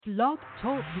Blog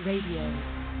Talk Radio.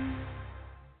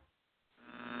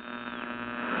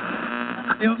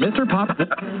 Mr. Pop. The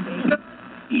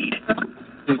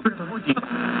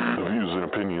views and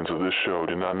opinions of this show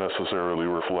do not necessarily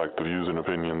reflect the views and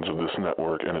opinions of this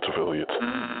network and its affiliates.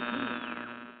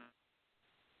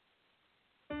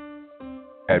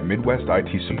 At Midwest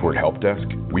IT Support Help Desk,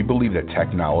 we believe that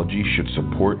technology should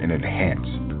support and enhance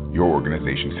your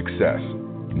organization's success,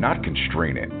 not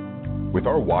constrain it. With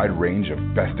our wide range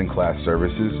of best-in-class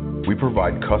services, we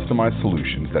provide customized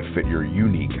solutions that fit your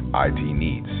unique IT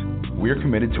needs. We are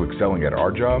committed to excelling at our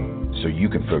job so you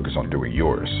can focus on doing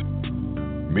yours.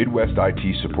 Midwest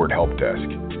IT Support Help Desk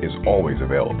is always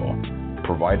available,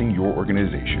 providing your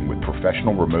organization with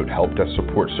professional remote help desk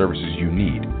support services you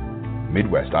need.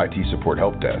 Midwest IT Support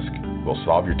Help Desk will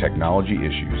solve your technology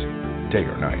issues day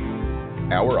or night.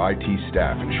 Our IT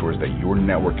staff ensures that your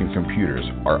network and computers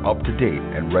are up to date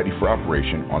and ready for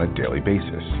operation on a daily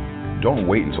basis. Don't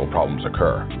wait until problems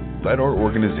occur. Let our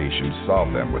organization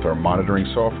solve them with our monitoring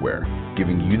software,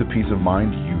 giving you the peace of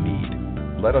mind you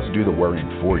need. Let us do the worrying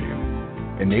for you.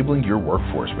 Enabling your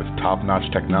workforce with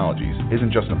top-notch technologies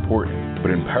isn't just important,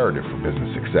 but imperative for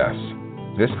business success.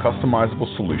 This customizable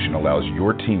solution allows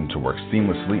your team to work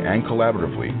seamlessly and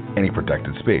collaboratively in any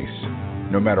protected space.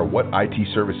 No matter what IT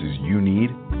services you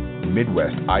need,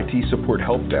 Midwest IT Support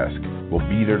Help Desk will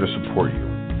be there to support you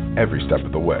every step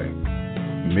of the way.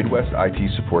 Midwest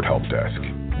IT Support Help Desk.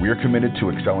 We are committed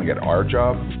to excelling at our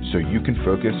job so you can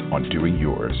focus on doing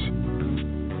yours.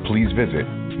 Please visit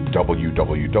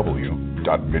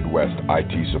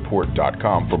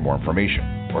www.midwestitsupport.com for more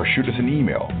information, or shoot us an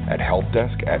email at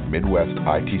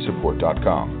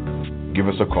helpdesk@midwestitsupport.com. Give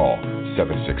us a call,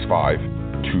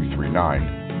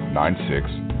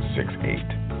 765-239-9668.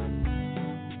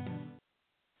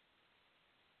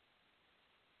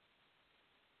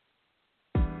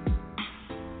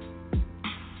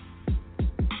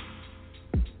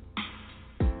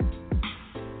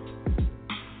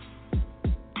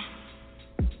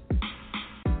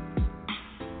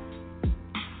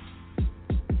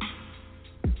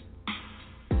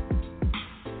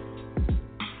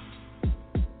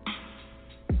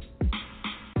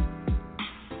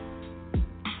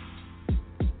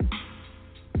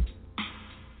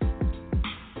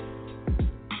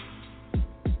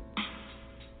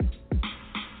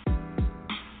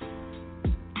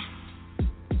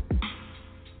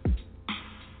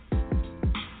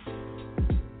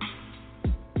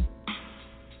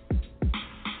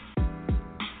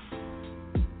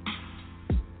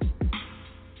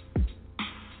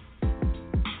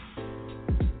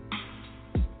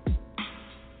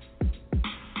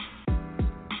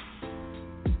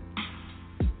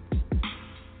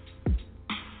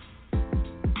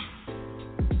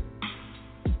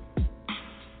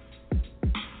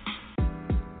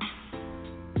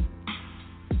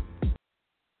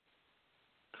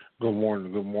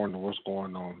 Good morning. What's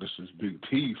going on? This is Big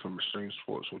T from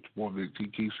Extremesportsw with your boy Big T,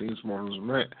 Cees,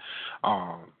 Matt.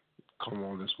 Come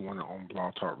on this morning on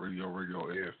Blog Talk Radio,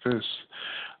 AFS.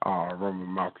 Run my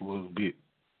mouth a little bit.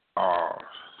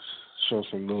 Show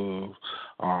some love.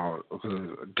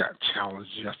 Got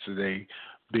challenged yesterday,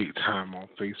 big time on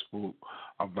Facebook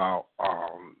about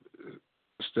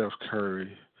Steph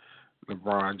Curry,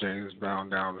 LeBron James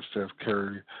bound down to Steph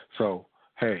Curry. So,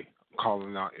 hey,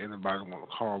 calling out anybody want to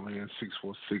call in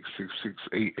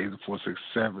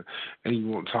 646-668-8467, and you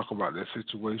want to talk about that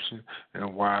situation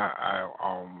and why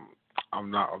I'm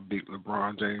not a big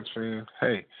LeBron James fan.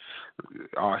 Hey,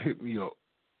 hit me up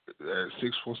at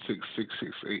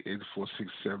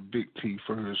 646-668-8467. Big T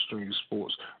from Extreme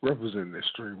Sports, representing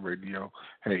Extreme Radio.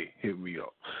 Hey, hit me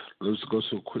up. Let's go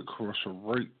to a quick commercial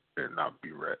break, and I'll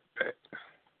be right back.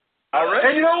 All right.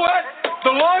 And you know what?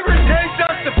 The longer it takes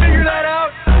us to figure that out,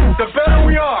 the better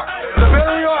we are.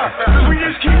 Because we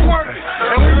just keep working,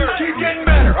 and we just keep getting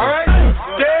better, all right?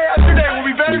 Day after day, we'll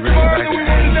be better tomorrow than we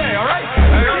were today, all right?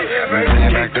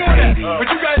 Keep doing that.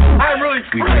 But you guys, I'm really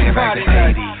freaking proud of you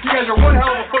guys. You guys are one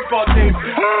hell of a football team.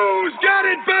 Who's got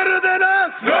it better than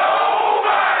us?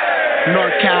 Nobody!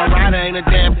 North Carolina ain't a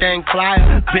damn thing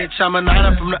flyer. Bitch, I'm a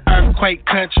niner from the earthquake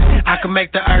country. I can make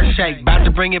the earth shake. About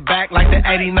to bring it back like the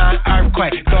 89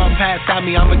 earthquake. Throw a pass at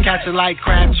me, I'ma catch it like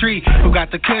Crabtree. Who got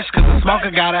the kush, cause the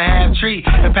smoker gotta have tree.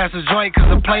 And pass the joint, cause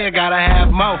the player gotta have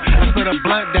mo. I split a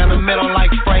blunt down the middle like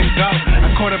spray go.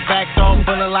 I quarterback don't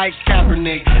bullet like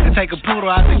Kaepernick. And take a poodle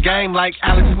out the game like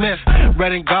Alex Smith.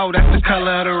 Red and gold, that's the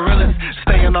color of the realest.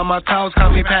 Staying on my toes,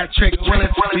 call me Patrick Willis.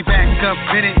 We back up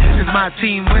in it, it's my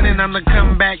team winning. I'm the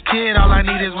comeback kid, all I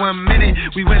need is 1 minute.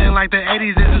 We winning like the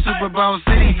 80s, it's a Super Bowl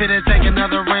city. Finna take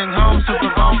another ring home,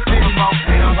 Super Bowl 50.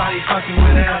 Ain't nobody fucking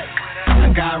with us.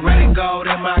 I got red and gold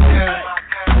in my cut.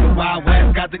 The Wild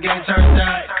West got the game turned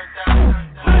up.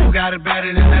 Who got it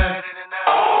better than us?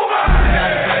 Who got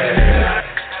it better than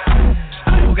us?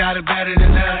 Who got it better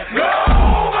than us? Who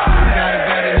got it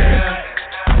better than us?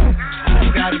 Who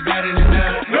got it better than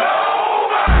us?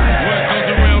 What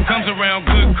goes around comes around,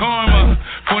 good karma.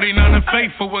 49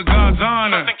 faithful with God's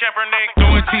honor.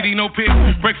 Throwing TD, no pick.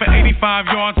 Break for 85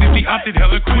 yards if he opted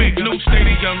hella quick. New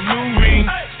stadium, new ring,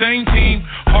 same team.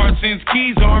 Hard since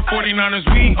Keys are 49ers,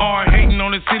 we are. Hating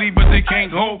on the city, but they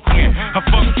can't go clean. I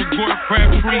fucked with Gordon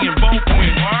Crabtree and both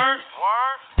win.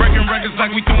 Breaking records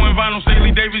like we throwing vinyl.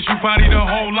 Staley Davis, you party the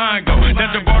whole line go.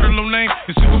 That's the Bartolo name,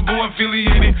 the Super Bowl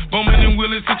affiliated. Bowman and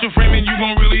Willis, hit your frame and you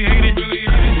gon' really hate it.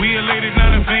 We elated,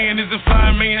 not a fan, is a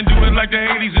fly man. Do it like the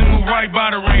 80s and move right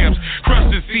by the Rams. Crush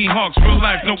the Seahawks, real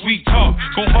life, no weak talk.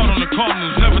 Go hard on the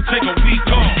Cardinals, never take a week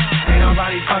off. Ain't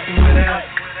nobody fucking with us.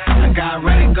 I got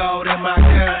red and gold in my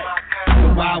cut.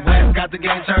 The Wild West got the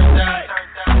game turned up.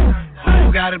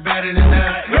 Who got it better than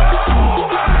us? Who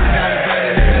got it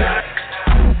better than us?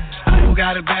 Who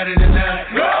got it better than us?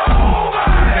 Who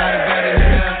got it better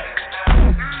than us?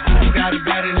 Who got it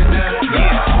better than us?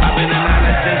 Yeah, I've been an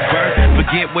honest since birth.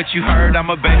 Forget what you heard,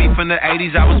 I'm a baby from the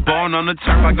 80s. I was born on the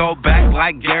turf, I go back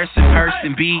like Garrison Hurst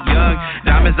and B. Young.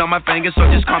 Diamonds on my fingers, so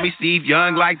just call me Steve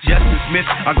Young. Like Justin Smith,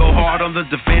 I go hard on the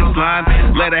defense line.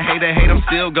 Let a hater hate, I'm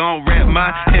still gon' rep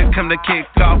mine. Here come the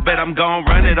kickoff, bet I'm gon'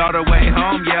 run it all the way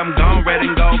home. Yeah, I'm gon' red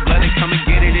and gold blooded, come and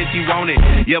get it if you want it.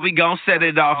 Yeah, we gon' set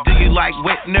it off. Do you like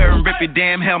Whitner and rip your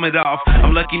damn helmet off?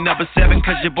 I'm lucky number 7,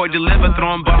 cause your boy deliver.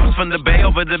 Throwing bombs from the bay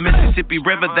over the Mississippi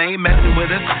River. They ain't messing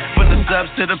with us. From the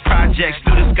subs to the projects,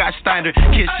 through the Scott Steiner,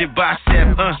 kiss your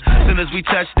bicep. Soon as we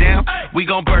touch down, we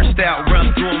gon' burst out.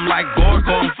 Run through them like board,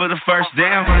 going for the first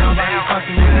down. Nobody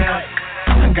fucking with us.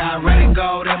 I got red and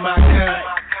gold in my cut.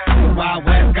 The Wild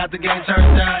West got the game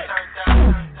turned up.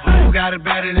 Who got it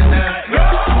better than us? Who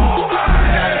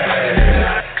got it better than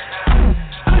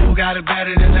us? Who got it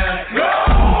better than us? Who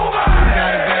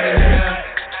got it better than us?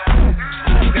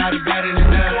 Who got it better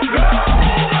than us?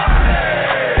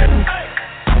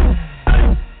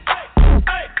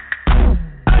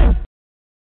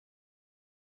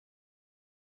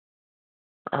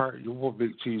 All right, your boy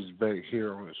Big T is back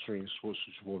here on Extreme Sports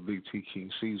with your boy Big T King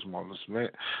Cees, Marvelous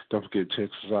Matt. Don't forget to check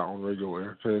us out on Radio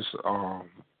Airfest,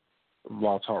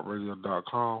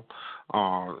 blogtalkradio.com.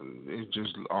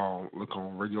 Just look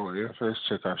on Radio Airfest,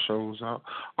 check our shows out.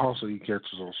 Also, you can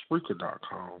catch us on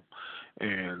Spreaker.com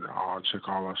and check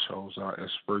all our shows out at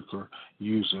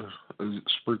Spreaker/user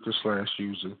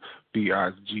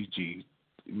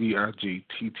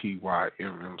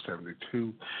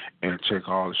VIGTTYMM72, and check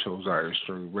all the shows out at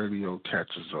Extreme Radio.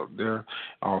 Catch us up there.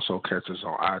 Also catch us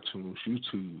on iTunes,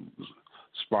 YouTube,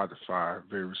 Spotify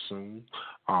very soon,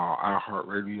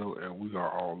 iHeartRadio, and we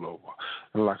are all over.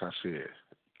 And like I said,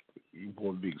 your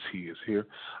boy Big T is here.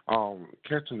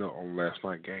 Catching up on last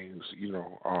night games,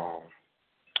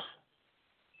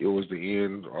 it was the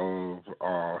end of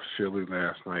Philly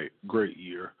last night. Great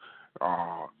year.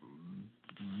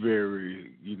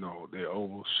 Very, they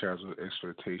overshadowed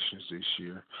expectations this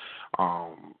year.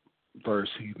 Third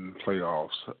season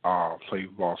playoffs,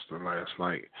 played Boston last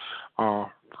night.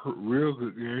 Real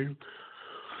good game.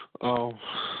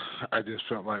 I just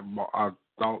felt like I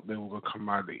thought they were going to come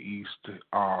out of the East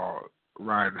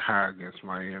riding high against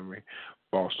Miami.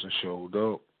 Boston showed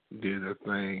up, did a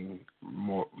thing.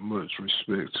 Much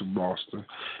respect to Boston.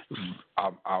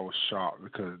 I was shocked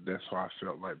because that's why I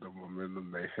felt like the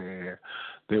momentum they had.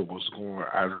 They was going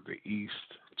out of the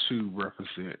East to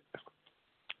represent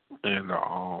in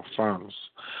the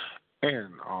finals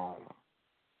and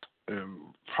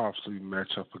possibly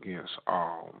match up against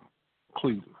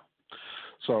Cleveland.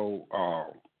 So,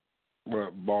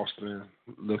 but Boston,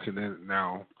 looking at it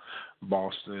now,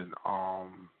 Boston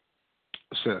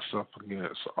sets up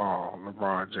against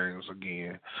LeBron James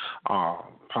again,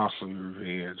 possibly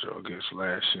revenge against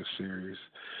last year's series,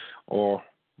 or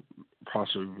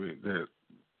possibly that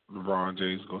LeBron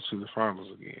James goes to the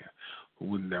finals again.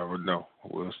 We never know.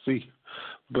 We'll see.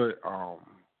 But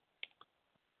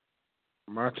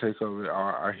my take of it,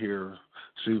 I hear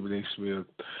Stephen A. Smith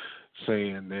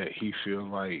saying that he feels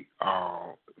like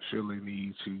Philly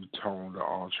needs to tone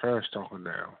the trash talking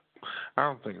down. I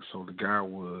don't think so. The guy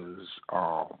was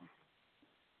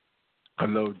I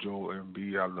love Joel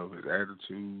Embiid. I love his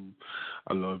attitude.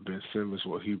 I love Ben Simmons,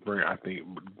 what he brings. I think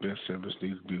Ben Simmons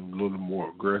needs to be a little more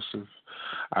aggressive.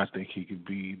 I think he could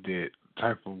be that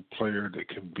type of player that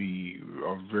can be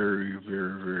a very,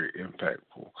 very, very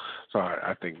impactful. So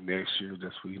I think next year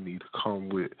that's what we need to come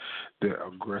with, that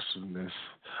aggressiveness.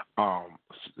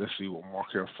 Let's see what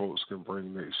Markel Fultz can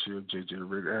bring next year. J.J.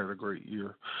 Redick had a great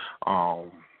year.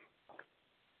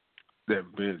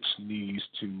 That bench needs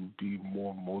to be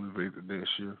more motivated this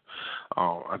year.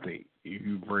 I think if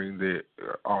you bring that,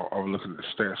 I was looking at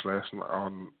the stats last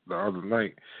night, the other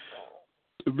night,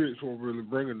 the bench won't really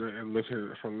bringing it, and looking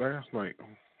at it from last night,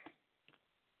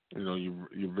 you know,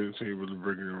 your bench ain't really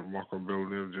bringing in Marco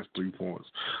Bellingham just 3 points.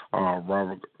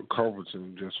 Robert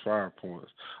Covington just 5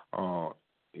 points.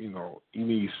 You know,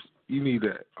 you need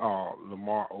that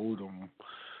Lamar Odom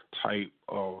type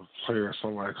of player,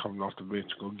 somebody coming off the bench,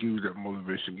 go give you that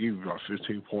motivation, give you about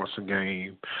 15 points a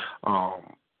game.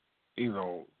 You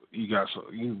know, you got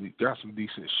some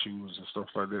decent shoes and stuff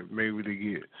like that. Maybe they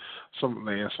get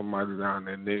somebody down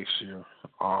there next year,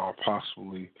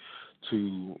 possibly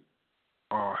to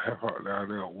help out down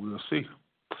there. We'll see.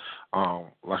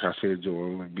 Like I said,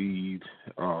 Joel Embiid,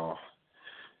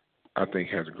 I think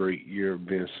had a great year.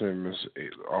 Ben Simmons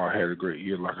had a great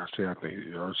year. Like I said, I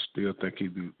still think he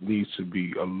needs to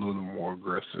be a little more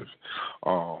aggressive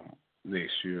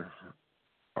next year.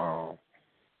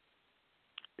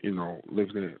 You know,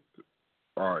 looking at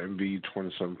Embiid,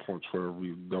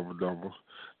 27.12 double-double.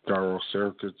 Dario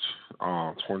Saric,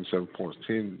 27 points,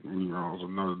 10 rebounds,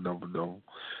 another double-double.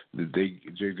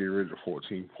 J.J. Redick,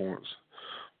 14 points.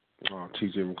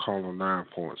 T.J. McConnell, 9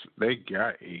 points. They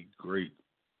got a great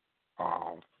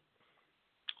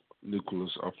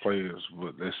nucleus of players,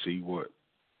 but let's see what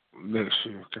next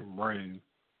year can bring,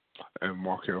 and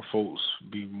Markel Fultz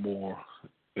be more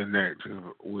inactive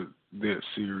with that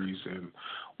series and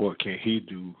what can he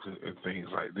do and things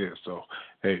like that. So,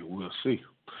 hey, we'll see.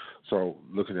 So,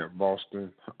 looking at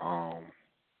Boston,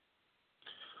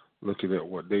 looking at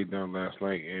what they done last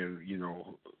night, and, you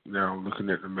know, now looking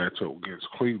at the matchup against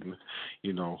Cleveland,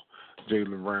 you know,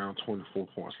 Jaylen Brown, 24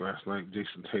 points last night.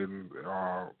 Jason Tatum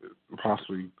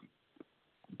possibly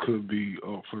could be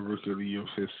up for the Rookie of the Year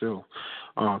himself,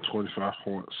 25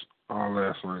 points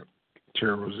last night.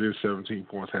 Terry Rozier, 17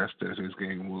 points, has stats his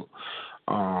game up.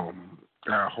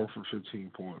 Horford,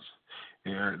 15 points.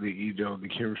 And the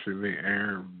chemistry made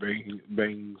Aaron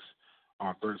Bangs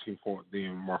 13 points,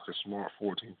 then Marcus Smart,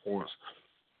 14 points.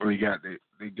 They got that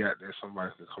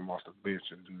somebody can come off the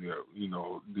bench and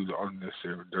do the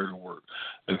unnecessary dirty work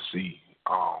and see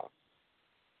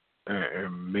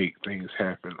and make things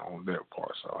happen on that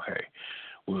part. So hey,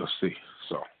 we'll see.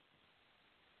 So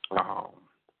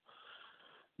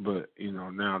but you know,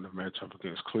 now the matchup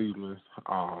against Cleveland,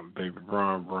 baby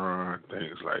Bron,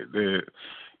 things like that,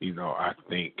 you know, I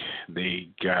think they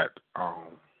got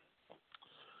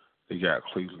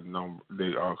Cleveland number.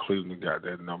 Cleveland got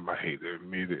that number. I hate to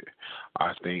admit it.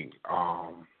 I think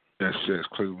that sets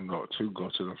Cleveland up to go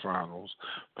to the finals,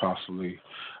 possibly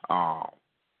a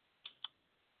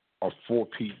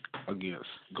 4-peat against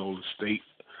Golden State,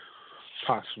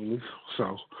 possibly.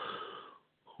 So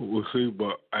we'll see.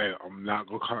 But I'm not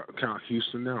gonna count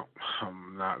Houston out.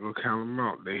 I'm not gonna count them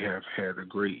out. They have had a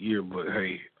great year, but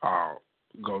hey,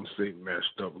 Golden State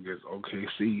matched up against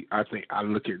OKC. I think I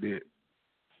look at it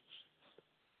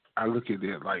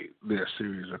like their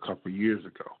series a couple of years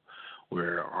ago,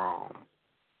 where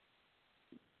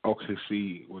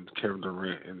OKC when Kevin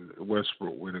Durant and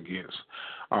Westbrook went against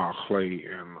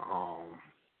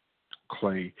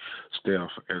Clay,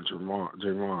 Steph, and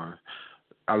Draymond.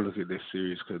 I look at this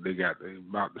series because they got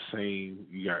about the same.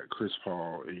 You got Chris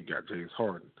Paul and you got James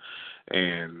Harden,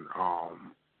 and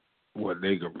what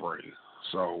they could bring.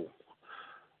 So,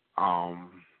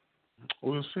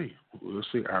 we'll see.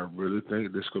 I really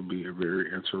think this could be a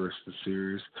very interesting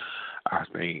series. I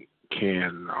think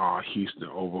can Houston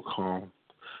overcome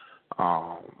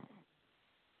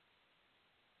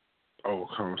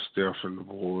Steph and the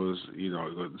boys? You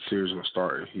know, the series will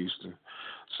start in Houston.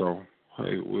 So,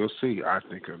 hey, we'll see. I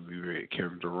think it'll be very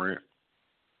Kevin Durant.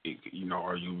 You know,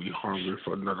 are you be hungry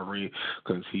for another ring?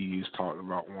 Because he's talking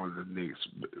about one of the Knicks.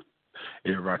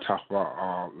 Everybody talk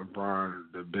about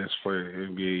LeBron, the best player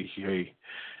in the NBA. Hey,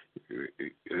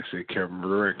 they say Kevin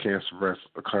Durant can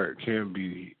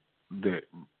be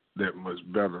that much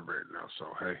better right now. So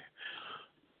hey,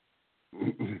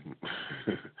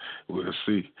 we'll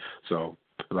see. So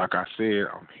like I said,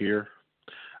 I'm here.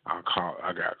 I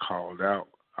got called out.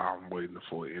 I'm waiting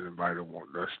for anybody that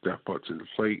want to step up to the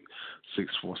plate.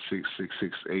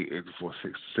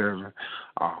 646-668-8467.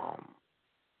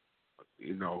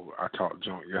 I talked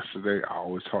junk yesterday. I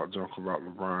always talk junk about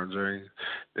LeBron James.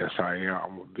 That's how I am.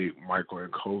 I'm a big Michael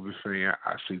and Kobe fan.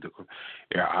 I see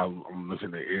I'm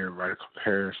looking at everybody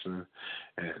comparison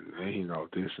and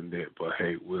this and that. But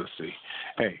hey, we'll see.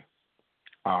 Hey,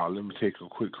 let me take a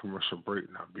quick commercial break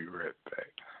and I'll be right back.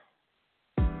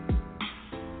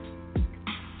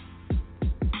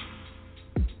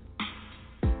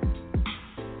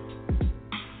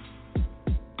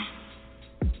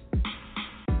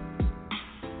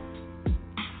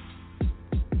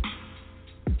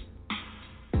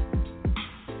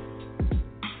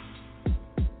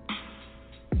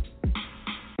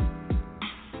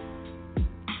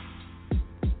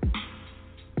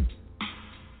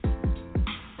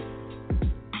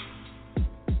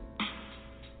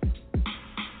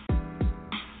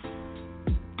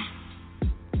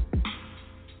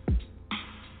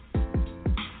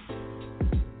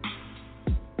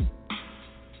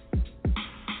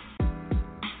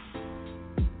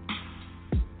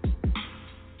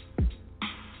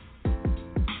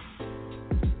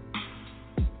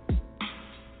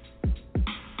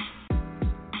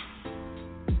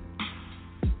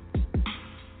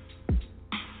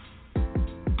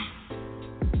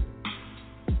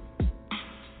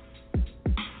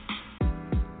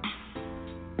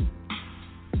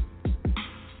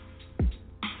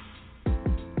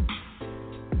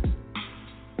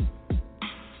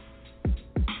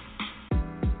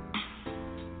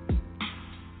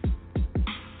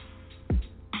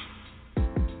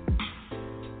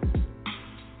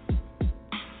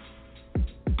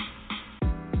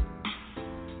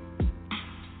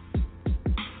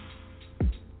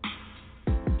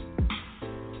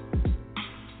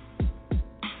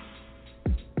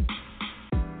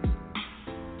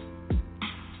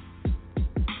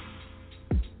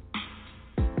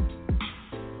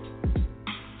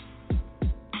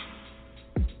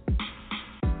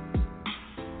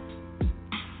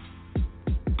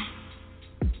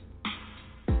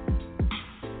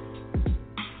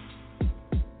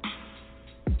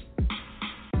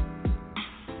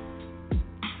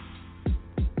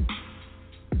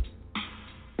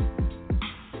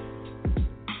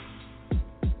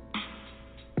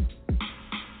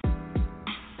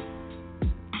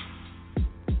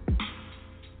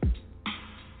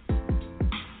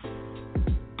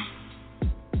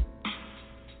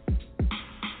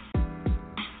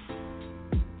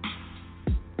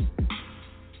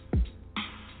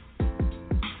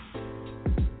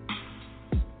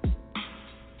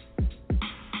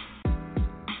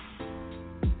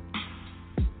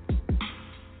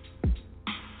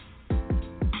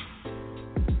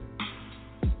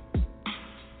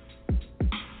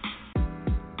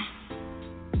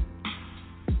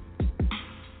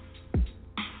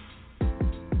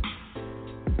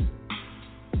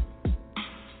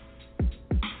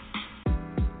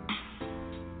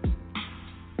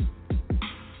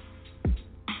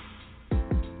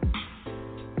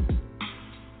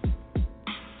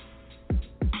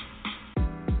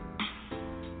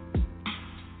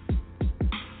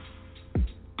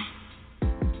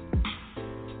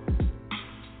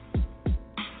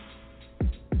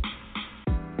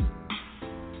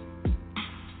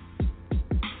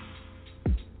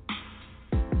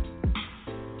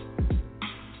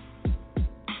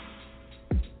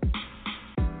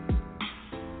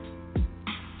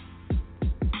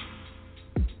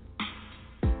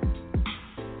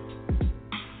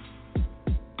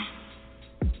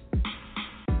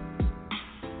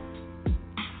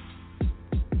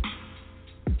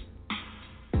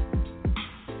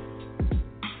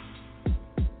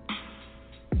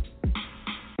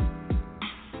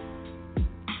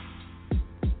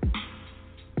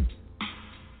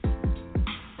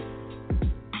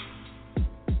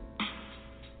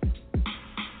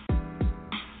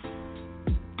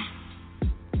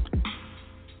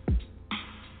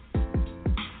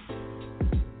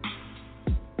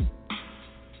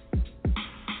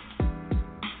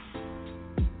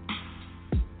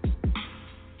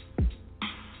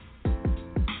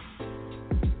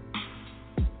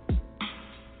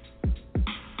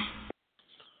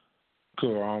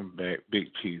 Cool, I'm back.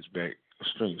 Big T's back.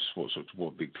 Extremesportsw with the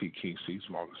boy Big T, King Cees,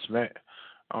 Marvelous Matt.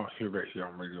 I'm here right here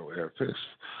on Radio Airfest.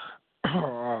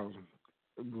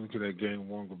 Looking at game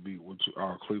one, will be with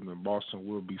Cleveland, Boston.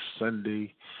 Will be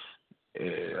Sunday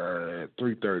at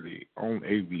 3:30 on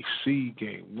ABC.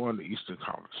 Game one, the Eastern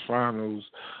Conference Finals.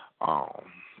 Like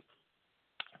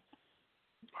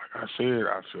I said,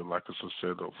 I feel like it's a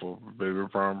setup for baby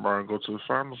Brian go to the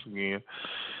finals again.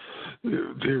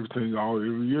 Everything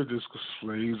every year just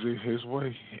slays it his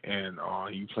way, and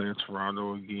you play in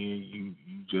Toronto again.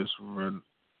 You just run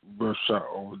best shot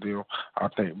over them. I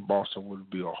think Boston would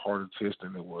be a harder test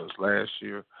than it was last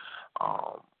year.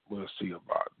 We'll see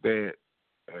about that,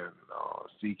 and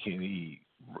see can he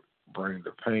bring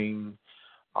the pain.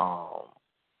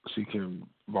 See can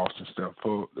Boston step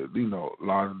up. You know, a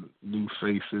lot of new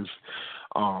faces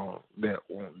that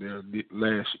weren't there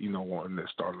last. You know, one that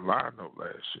started lineup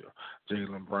last year.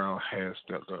 Jaylen Brown has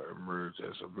stepped up and emerged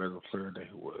as a better player than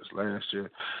he was last year.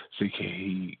 See can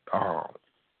he.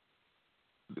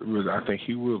 Really, I think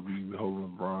he will be holding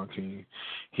LeBron. Can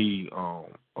he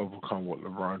overcome what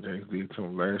LeBron James did to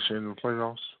him last year in the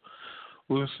playoffs?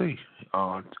 We'll see.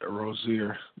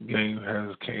 Rozier game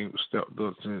has stepped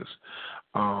up since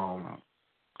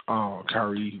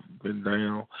Kyrie been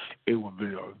down. It would be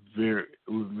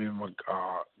me and my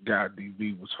guy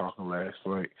DB was talking last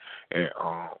night, and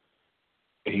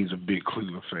he's a big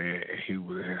Cleveland fan, and he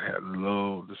would have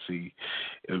loved to see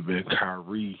it been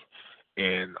Kyrie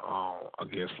and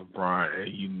against LeBron,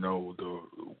 and you know the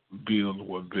bills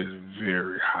would have been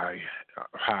very high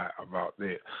about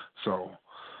that. So,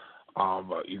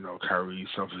 but you know, Kyrie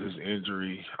suffered his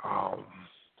injury,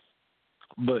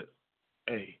 but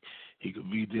hey, he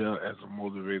could be there as a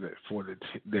motivator for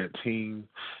that team,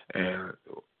 and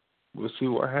we'll see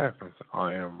what happens.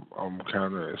 I'm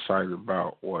kind of excited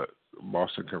about what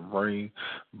Boston can bring,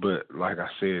 but like I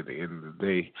said, at the end of the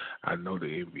day, I know the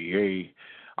NBA.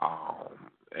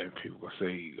 And people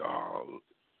say,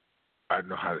 I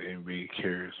know how the NBA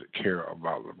care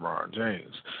about LeBron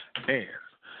James, and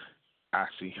I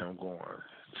see him going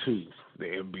to the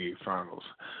NBA Finals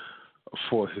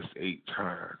for his 8th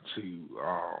time to,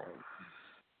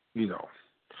 you know,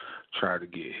 try to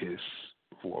get his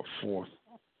for a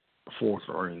fourth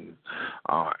ring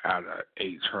out of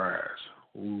 8 tries.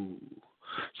 Ooh,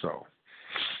 so.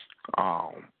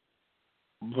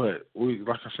 But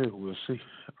like I said, we'll see.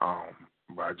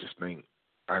 But I just think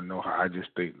that,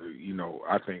 you know,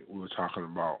 I think we were talking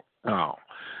about.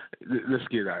 Let's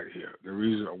get out of here. The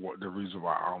reason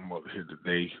why I'm up here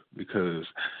today, because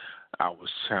I was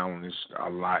challenged a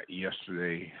lot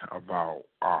yesterday about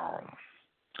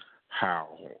how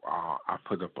I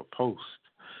put up a post,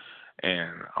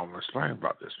 and I'm gonna explain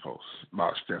about this post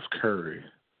about Steph Curry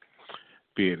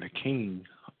being the king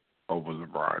over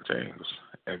LeBron James.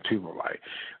 And people are like,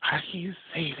 how can you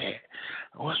say that?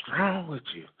 What's wrong with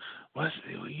you? What's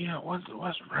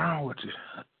wrong with you?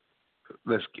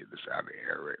 Let's get this out of the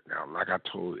air right now. Like I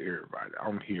told everybody,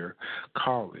 I'm here.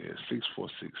 Call in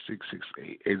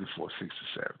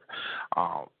 646-668-8467.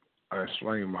 I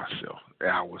explain myself,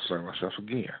 and I will explain myself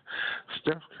again.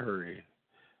 Steph Curry,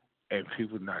 and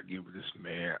people not giving this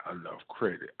man enough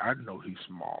credit. I know he's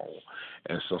small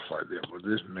and stuff like that, but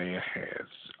this man has,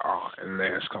 in the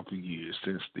last couple of years,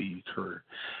 since Steve Kerr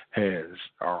has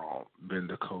been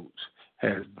the coach,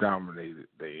 has dominated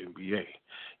the NBA.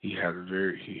 He had a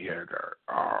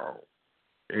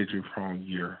injury-prone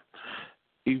year,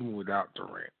 even without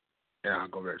Durant. And I'll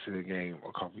go back to the game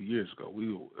a couple of years ago.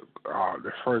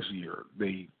 The first year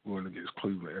they went against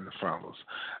Cleveland in the finals,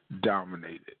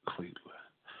 dominated Cleveland.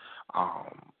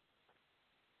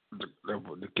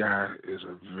 The guy is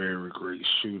a very great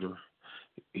shooter.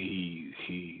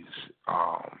 He's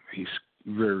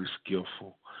very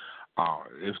skillful.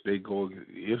 If they go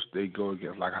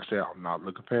against, like I said, I'm not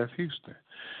looking past Houston,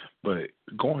 but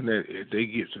if they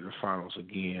get to the finals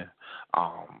again,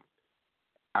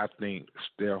 I think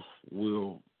Steph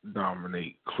will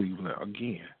dominate Cleveland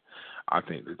again. I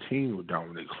think the team will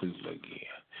dominate Cleveland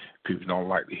again. People don't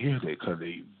like to hear that because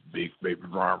they big baby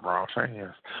Brown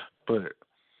fans, but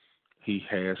he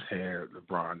has had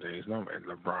LeBron James' number, and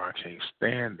LeBron can't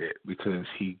stand that because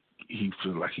he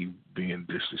feels like he's being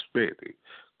disrespected.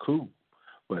 Cool,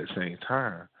 but at the same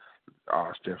time,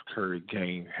 Steph Curry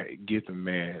get the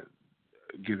man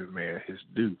his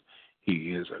due.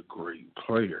 He is a great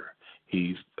player.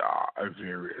 He's a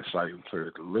very exciting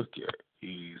player to look at.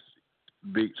 He's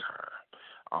big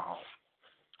time.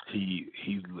 He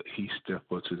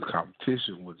stepped up to the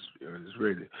competition was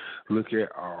ready. Look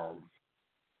at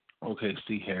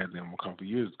OKC had them a couple of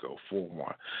years ago,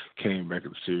 4-1. Came back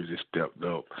in the series, just stepped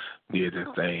up, did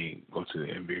their thing, go to the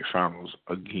NBA Finals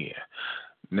again.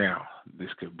 Now,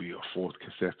 this could be a 4th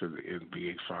consecutive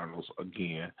NBA Finals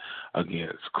again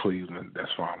against Cleveland.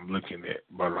 That's why I'm looking at.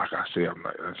 But like I said, I'm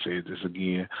not going to say this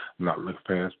again. I'm not looking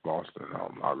past Boston.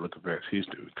 I'm not looking past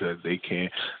history because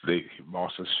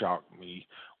Boston shocked me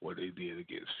what they did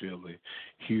against Philly.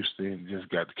 Houston just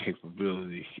got the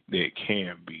capability that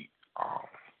can beat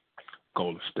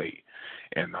Golden State,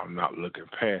 and I'm not looking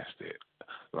past it.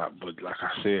 But like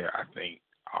I said, I think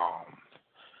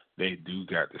they do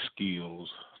got the skills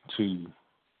to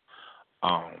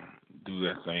do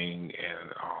that thing and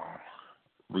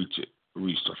reach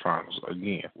the finals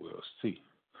again. We'll see.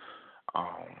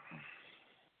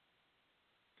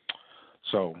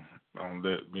 So, on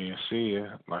that being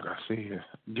said, like I said,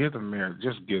 give the man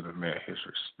his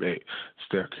respect.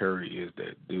 Steph Curry is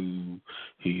that dude.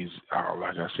 He's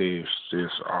like I said,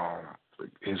 since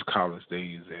his college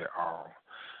days at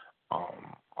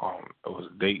it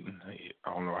was Dayton.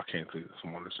 I don't know. I can't think of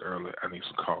someone this early. I need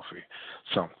some coffee,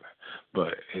 something.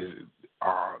 But his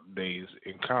days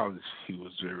in college, he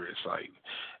was very exciting.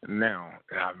 Now,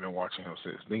 and I've been watching him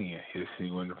since then.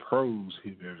 He went to pros.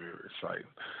 He's been very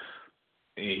exciting.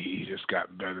 And he just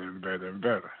got better and better and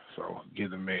better. So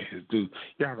give the man his due.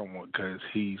 Y'all don't want because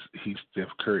he's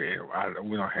Steph Curry.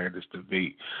 We don't have this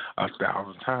debate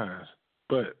 1,000 times,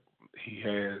 but he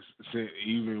has,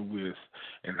 even with,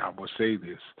 and I will say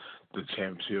this, the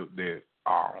championship that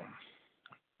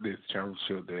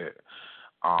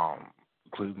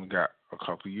Cleveland got a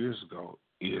couple of years ago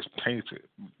is tainted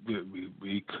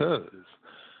because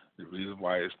the reason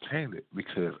why it's tainted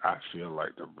because I feel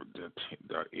like the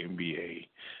NBA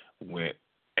went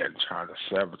and tried to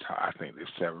sabotage. I think they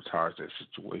sabotaged that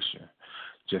situation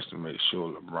just to make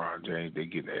sure LeBron James they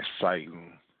get an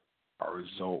exciting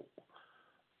result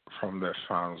from that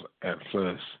finals, and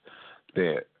plus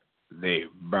that they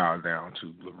bow down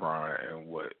to LeBron and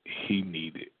what he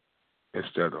needed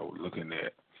instead of looking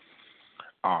at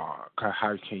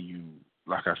how can you,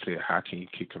 like I said, how can you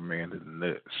kick a man in the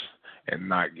nuts and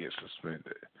not get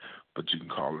suspended, but you can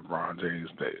call LeBron James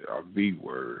a B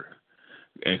word,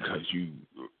 and because you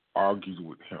argued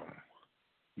with him,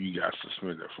 you got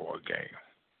suspended for a game.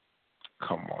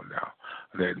 Come on now.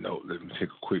 On that note, let me take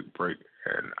a quick break,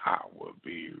 and I will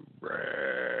be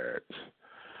right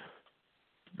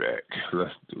back.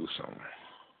 Let's do something.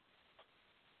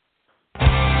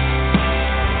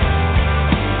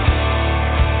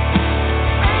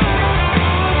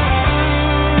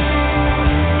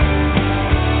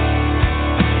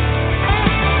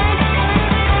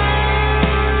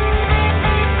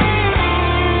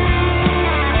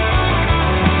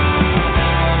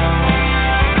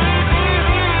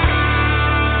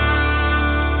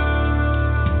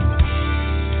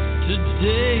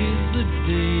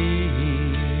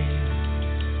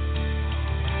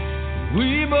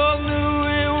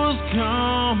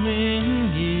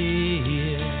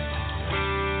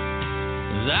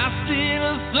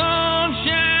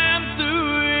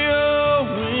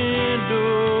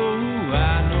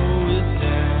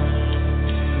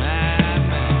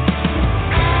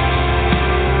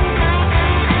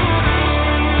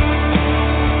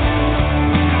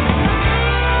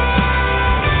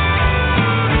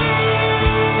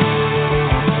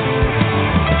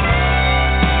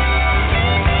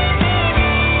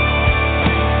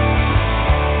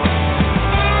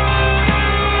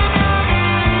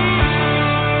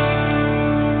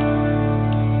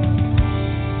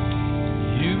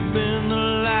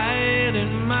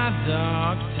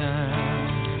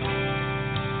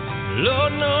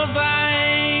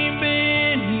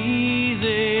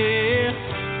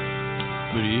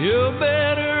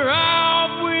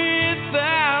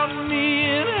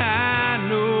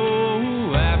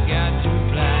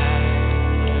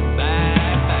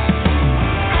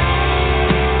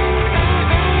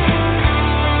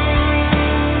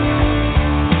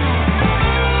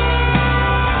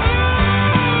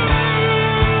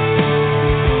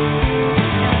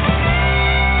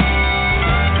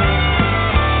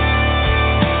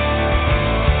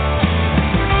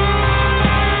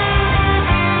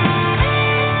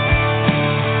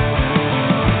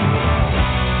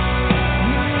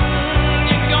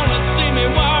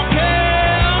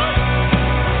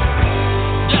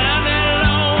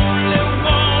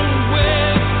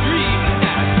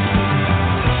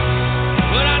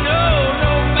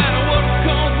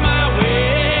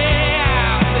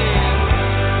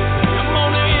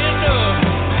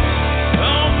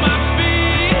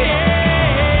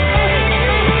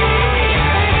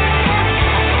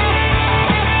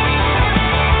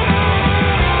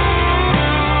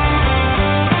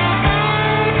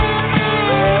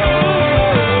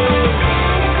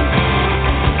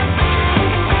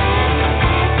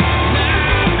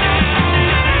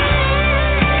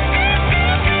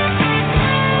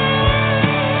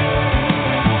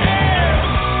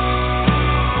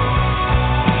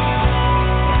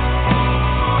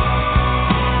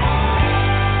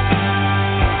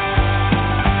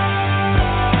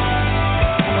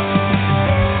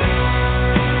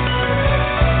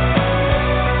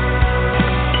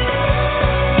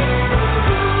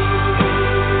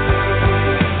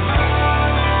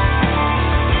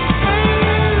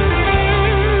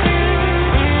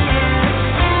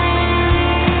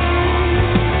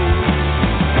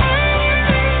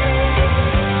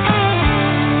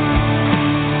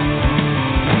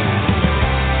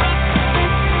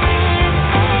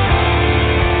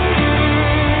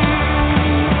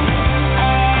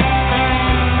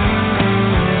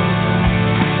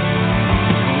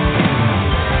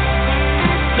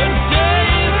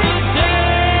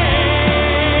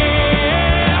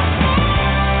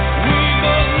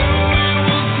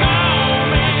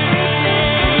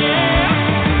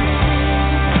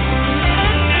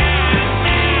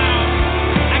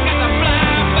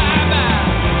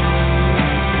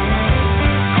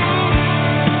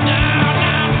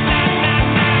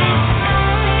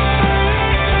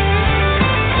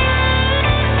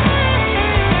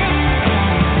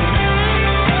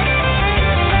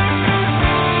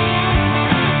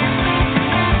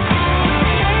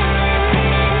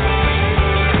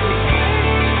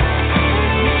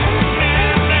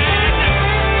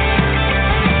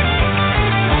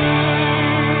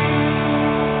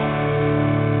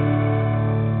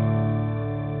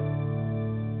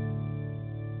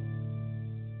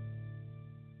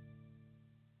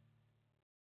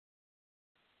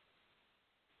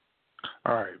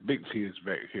 All right, Big T is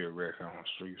back here, right on the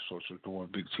street, social doing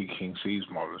Big T King Cees,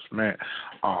 Marvelous Man.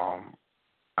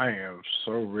 I am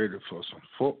so ready for some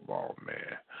football,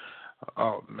 man.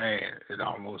 Oh man, it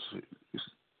almost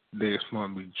next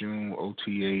month be June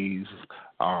OTAs.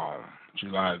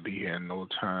 July be here in no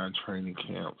time training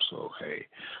camp. So hey,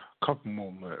 a couple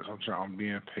more months. I'm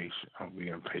being patient.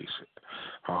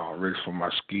 Ready for my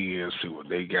skins, see what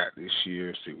they got this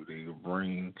year, see what they can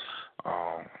bring.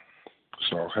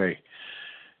 So hey,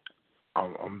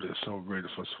 I'm just so ready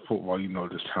for some football. You know,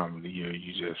 this time of the year,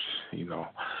 you just,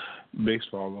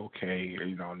 baseball okay.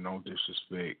 No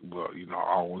disrespect, but I've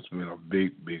always been a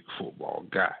big football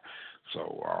guy.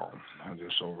 So I'm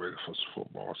just so ready for some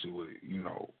football. See what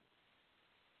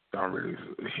I'm ready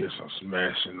to hear some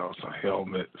smashing, some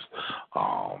helmets,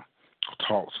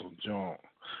 talk some junk.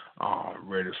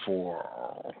 Ready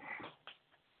for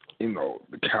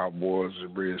the Cowboys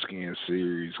and Redskins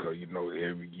series, because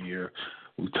every year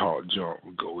we talk junk,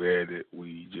 we go at it,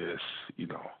 we just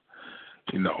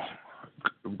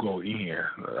go in,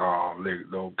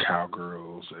 let those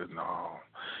Cowgirls and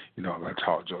like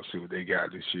talk junk, see what they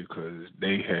got this year, because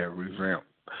they have revamped.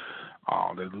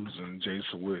 They're losing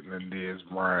Jason Witten and Dez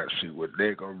Bryant. See what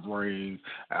they're gonna bring.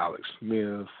 Alex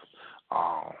Smith,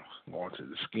 going to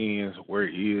the Skins. Where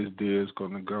is Dez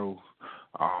gonna go?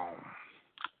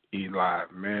 Eli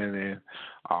Manning,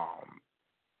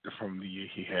 from the year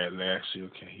he had last year,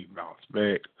 can he bounce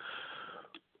back?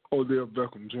 Odell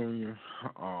Beckham Jr.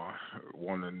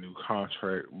 Won a new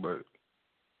contract, but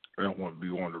I don't want to be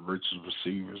one of the richest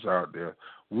receivers out there.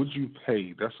 Would you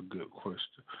pay? That's a good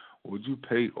question. Would you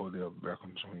pay Odell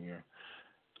Beckham Jr.?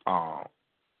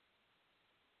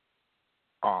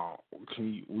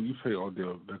 Will you pay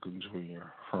Odell Beckham Jr.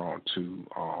 To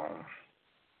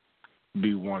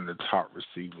be one of the top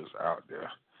receivers out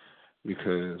there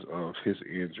because of his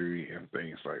injury and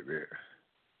things like that?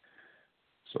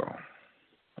 So,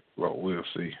 well, we'll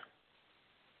see.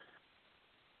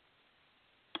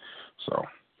 So,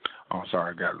 I'm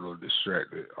sorry, I got a little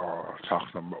distracted.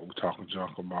 Talking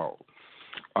junk about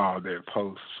that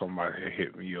post. Somebody had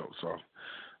hit me up, so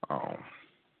all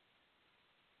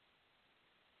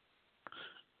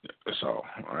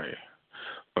right.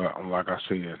 But like I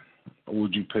said,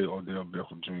 would you pay Odell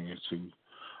Beckham Jr. to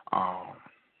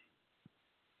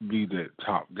be that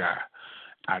top guy?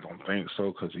 I don't think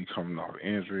so, because he's coming off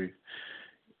injury.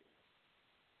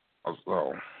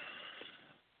 So,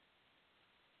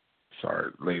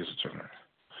 sorry, ladies and gentlemen.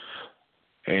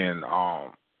 And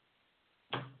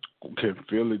can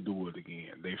Philly do it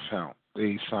again? They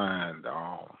signed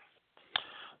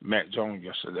Matt Jones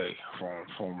yesterday from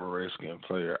former Redskin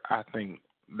player. I think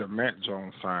the Matt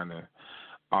Jones signing,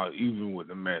 even with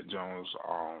the Matt Jones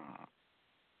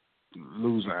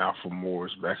losing Alfred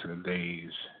Morris back in the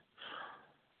days,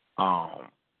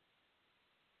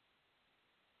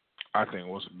 I think it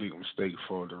was a big mistake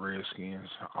for the Redskins.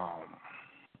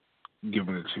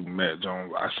 Giving it to Matt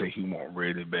Jones, I say he wasn't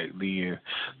ready back then.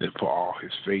 They put all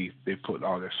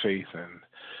their faith and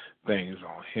things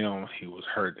on him. He was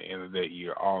hurt at the end of that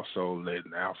year. Also,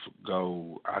 letting Alfred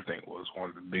go, I think, was one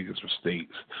of the biggest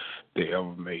mistakes they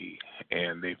ever made,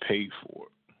 and they paid for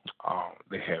it.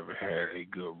 They haven't had a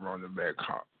good running back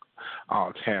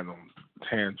tantrum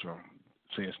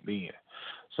since then.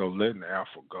 So letting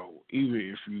Alfred go, even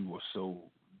if you were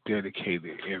so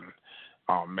dedicated in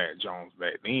Matt Jones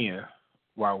back then,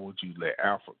 why would you let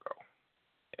Alfred go?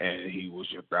 And he was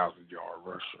your 1,000-yard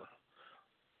rusher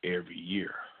every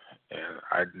year. And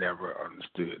I never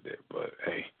understood that. But,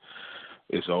 hey,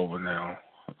 it's over now.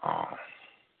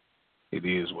 It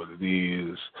is what it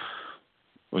is.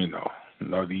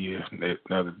 Another year,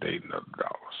 another day, another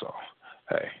dollar. So,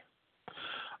 hey.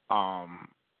 I'm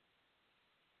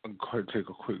going to take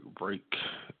a quick break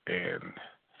and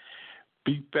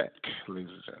be back, ladies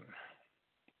and gentlemen.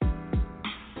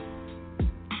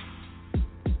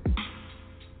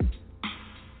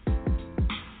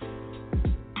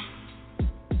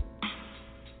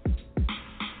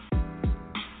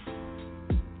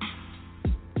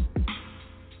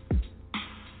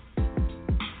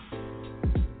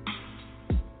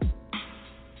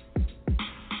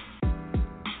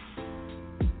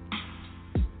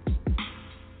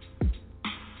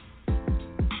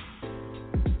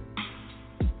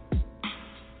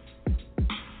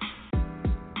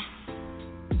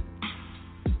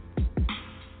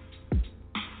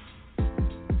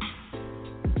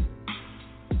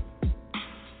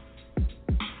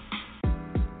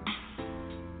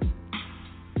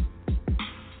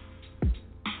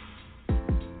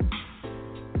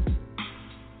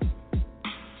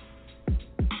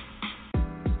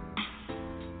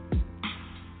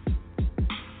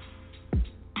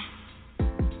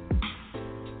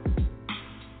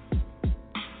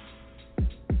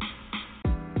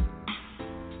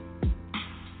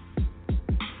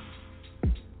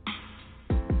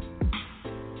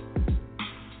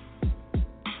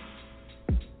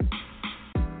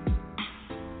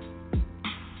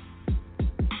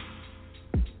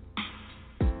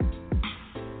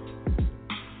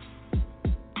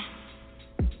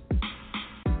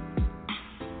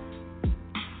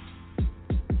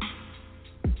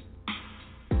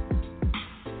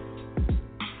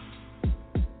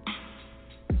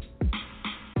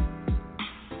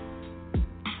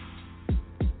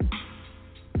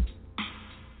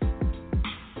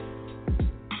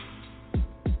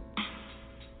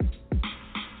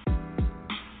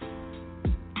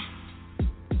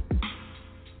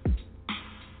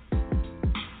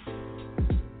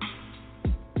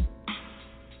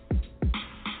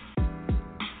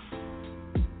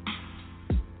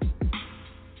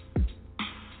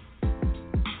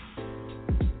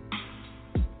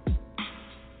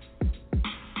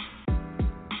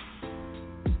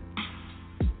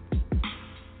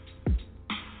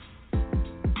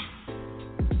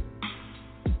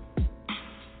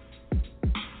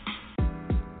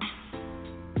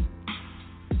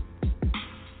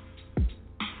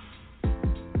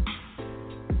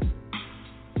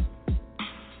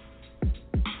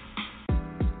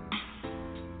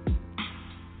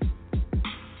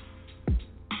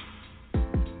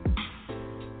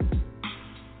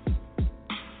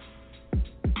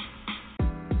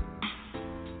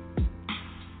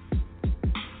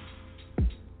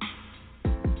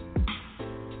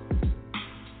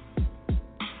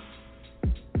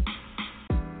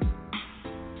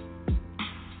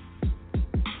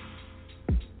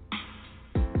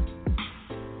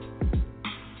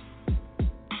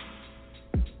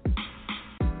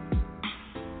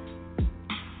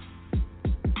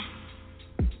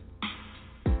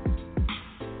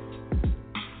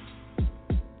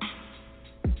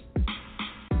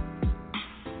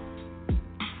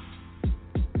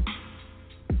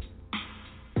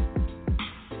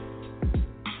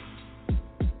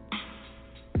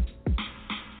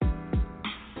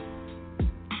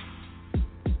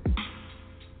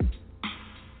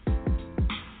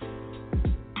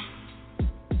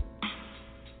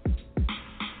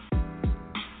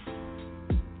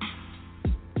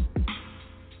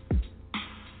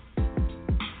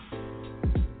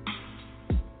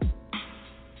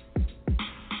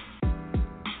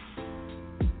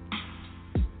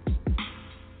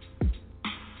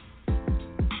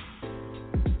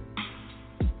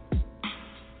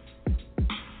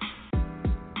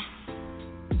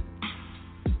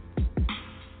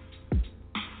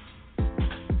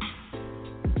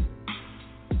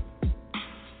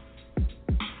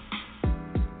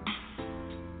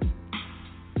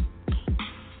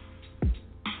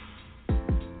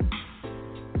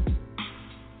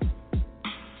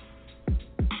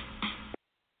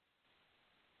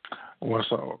 What's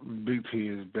up? Big T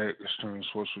is back.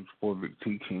 Extremesportsw report. Big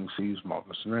T, King Cees,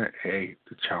 Marcus Nat. Hey,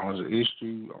 the challenge is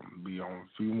issued. I'm going to be on a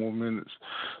few more minutes.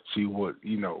 See what,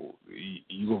 you going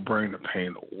to bring the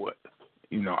pain or what?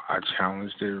 I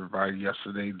challenged everybody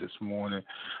yesterday, this morning.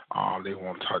 They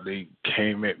want to talk. They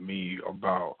came at me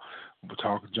about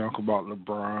talking junk about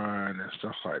LeBron and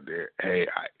stuff like that. Hey,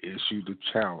 I issued the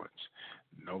challenge.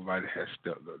 Nobody has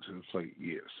stepped up to the plate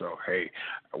yet. So hey,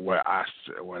 what I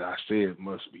said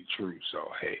must be true.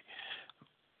 So hey,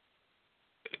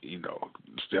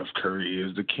 Steph Curry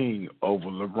is the king over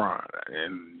LeBron,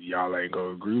 and y'all ain't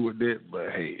gonna agree with that.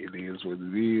 But hey, it is what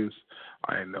it is.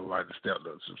 I ain't nobody stepped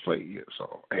up to the plate yet.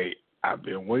 So hey, I've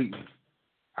been waiting.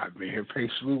 I've been here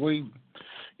patiently waiting.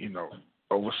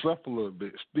 Overslept a little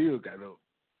bit, still got up,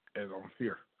 and I'm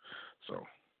here. So,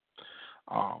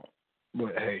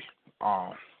 but hey,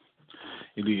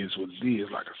 it is what it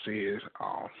is. Like I said,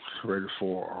 ready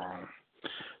for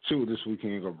see what this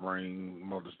weekend gonna bring.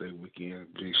 Mother's Day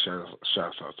weekend. Big shouts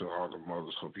out to all the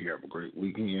mothers. Hope you have a great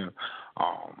weekend.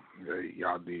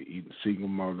 Y'all did even single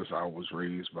mothers. I was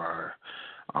raised by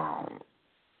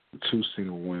two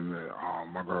single women,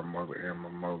 my grandmother and my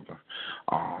mother.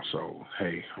 So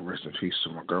hey, rest in peace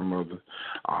to my grandmother.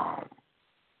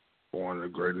 One of the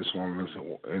greatest women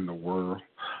in the world.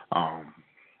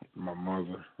 My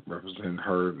mother, representing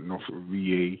her Norfolk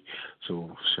VA.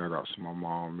 So shout out to my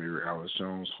mom, Mary Alice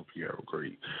Jones. Hope you have a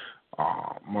great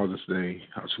Mother's Day.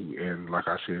 And like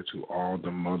I said, to all the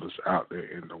mothers out there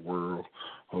in the world,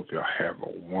 hope y'all have a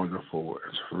wonderful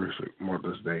and terrific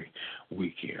Mother's Day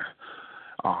weekend.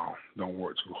 Don't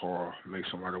work too hard. Make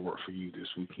somebody work for you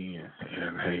this weekend.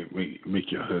 And hey, make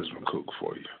your husband cook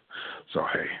for you. So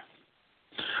hey.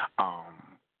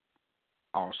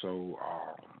 Also,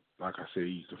 like I said,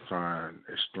 you can find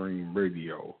Extreme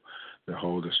Radio, the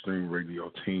whole Extreme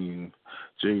Radio team,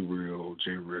 J-Real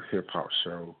Hip Hop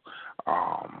Show,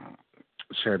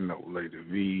 Chatting Up Lady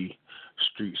V,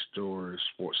 Street Stories,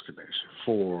 Sports Connection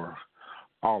 4,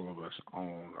 all of us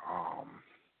on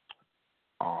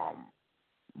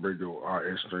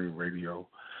Extreme Radio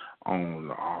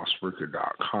on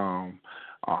Spreaker.com.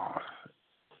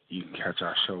 You can catch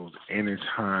our shows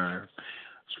anytime.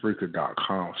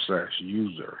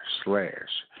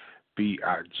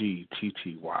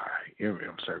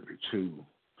 Spreaker.com/user/BIGTTYMM72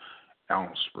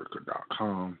 on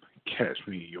Spreaker.com. Catch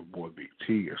me, your boy Big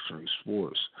T, Extreme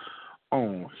Sports,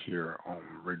 on here on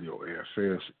Radio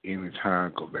AFS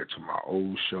anytime. Go back to my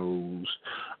old shows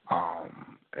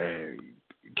and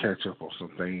catch up on some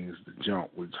things. The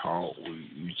jump, we talk,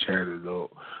 we chat it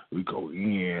up, we go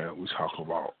in, we talk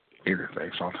about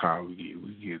anything. Sometimes we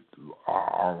get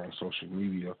all on social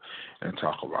media and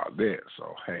talk about that.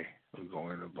 So hey, we go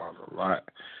in about a lot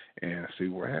and see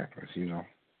what happens. You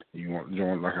want to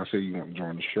join? Like I said, you want to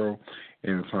join the show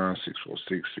anytime.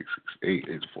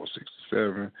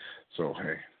 646-668-8467. So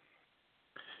hey,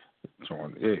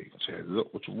 join the chat it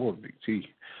up with your boy Big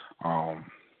T. I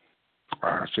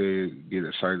said, get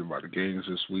excited about the games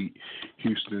this week.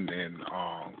 Houston and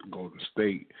Golden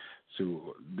State.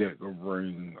 So that will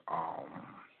bring,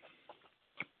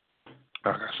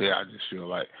 like I said, I just feel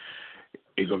like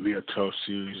it's going to be a tough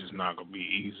series. It's not going to be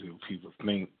easy. People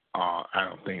think, I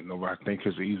don't think nobody thinks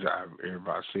it's easy.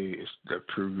 Everybody say it's the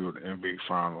preview of the NBA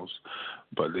Finals,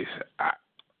 but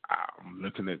I'm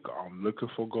looking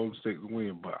for Golden State to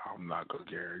win, but I'm not going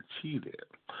to guarantee that.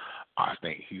 I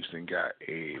think Houston got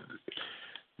a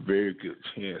very good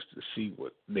chance to see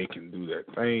what they can do. That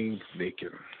thing they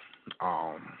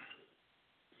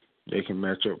can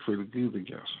match up pretty good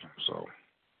against them. So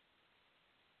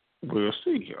we'll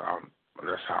see.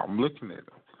 That's how I'm looking at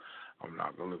them. I'm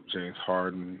not gonna look James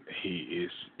Harden. He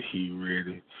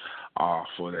ready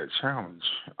for that challenge.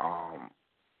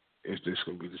 Is this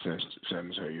gonna be the San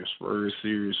Antonio Spurs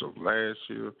series of last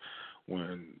year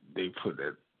when they put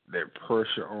that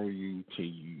pressure on you?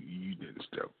 You didn't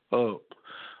step up,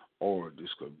 or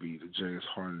this could be the James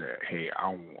Harden that, hey, I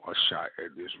want a shot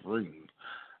at this ring.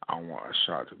 I want a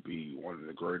shot to be one of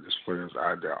the greatest players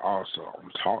out there. Also, I'm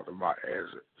talked about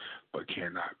as it, but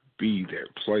cannot be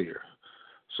that player.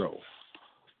 So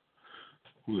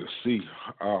we'll see.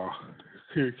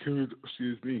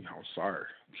 Excuse me. I'm sorry.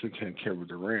 Can Kevin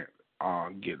Durant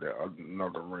get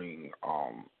another ring?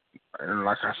 And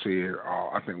like I said,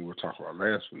 I think we were talking about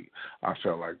last week. I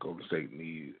felt like Golden State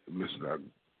missing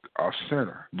a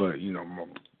center, but my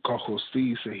co-host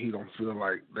Cees said he don't feel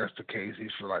like that's the case. He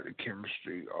feel like the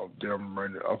chemistry of them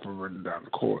running up and running down the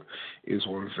court is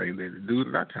one of the things they do,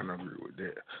 and I kind of agree with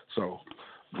that. So,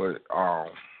 but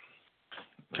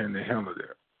can they handle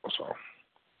that? So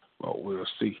but we'll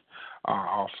see.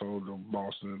 Also, the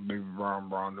Boston, maybe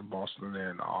Brown, the Boston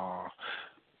and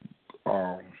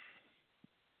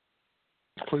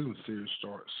Cleveland series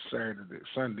starts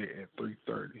Sunday at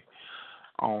 3:30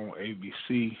 on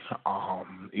ABC.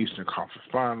 Eastern Conference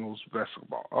Finals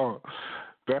basketball.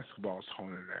 Basketball's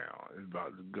toning down. It's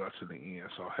about to go to the end.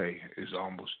 So hey, it's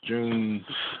almost June.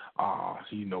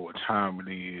 You know what time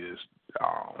it is.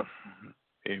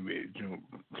 NBA June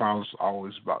finals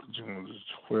always about June the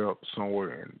 12th,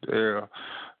 somewhere in there.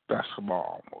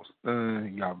 Basketball almost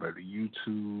done. Y'all better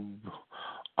YouTube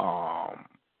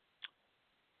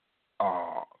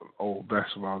old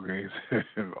basketball games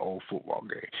and old football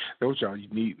games. That's what y'all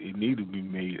need. It need to be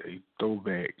made a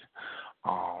throwback.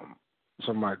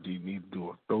 Somebody need to do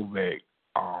a throwback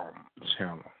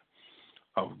channel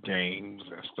of games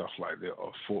and stuff like that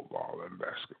of football and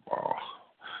basketball.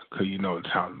 Because you know the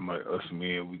time us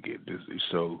men, we get busy.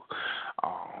 So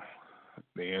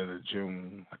the end of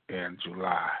June and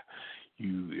July,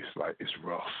 it's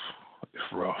rough.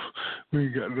 It's rough. We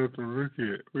ain't got nothing to look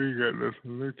at.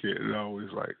 It's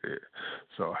always like that.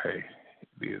 So, hey,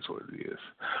 it is what it is.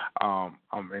 I'm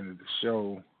ending the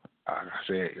show. Like I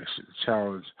said, it's a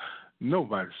challenge.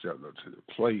 Nobody stepped up to the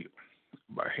plate.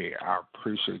 But, hey, I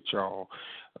appreciate y'all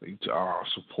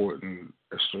supporting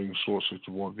Extreme Sports with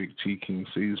your boy Big T, King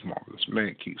Cees, Marvelous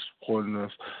Man. Keep supporting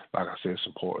us. Like I said,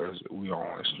 support us. We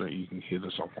are on Extreme. You can hit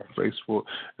us up on Facebook,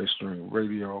 Extreme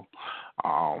Radio.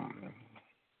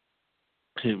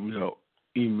 Hit me up.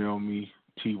 Email me,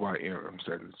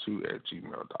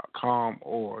 tym72@gmail.com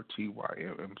or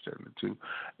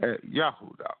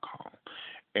tym72@yahoo.com.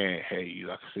 And, hey,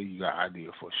 like I said, you got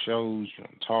ideas for shows, you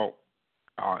want to talk,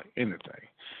 anything,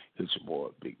 hit your boy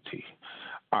Big T.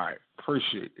 All right,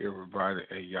 appreciate everybody,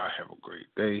 and y'all have a great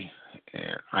day,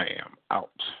 and I am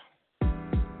out.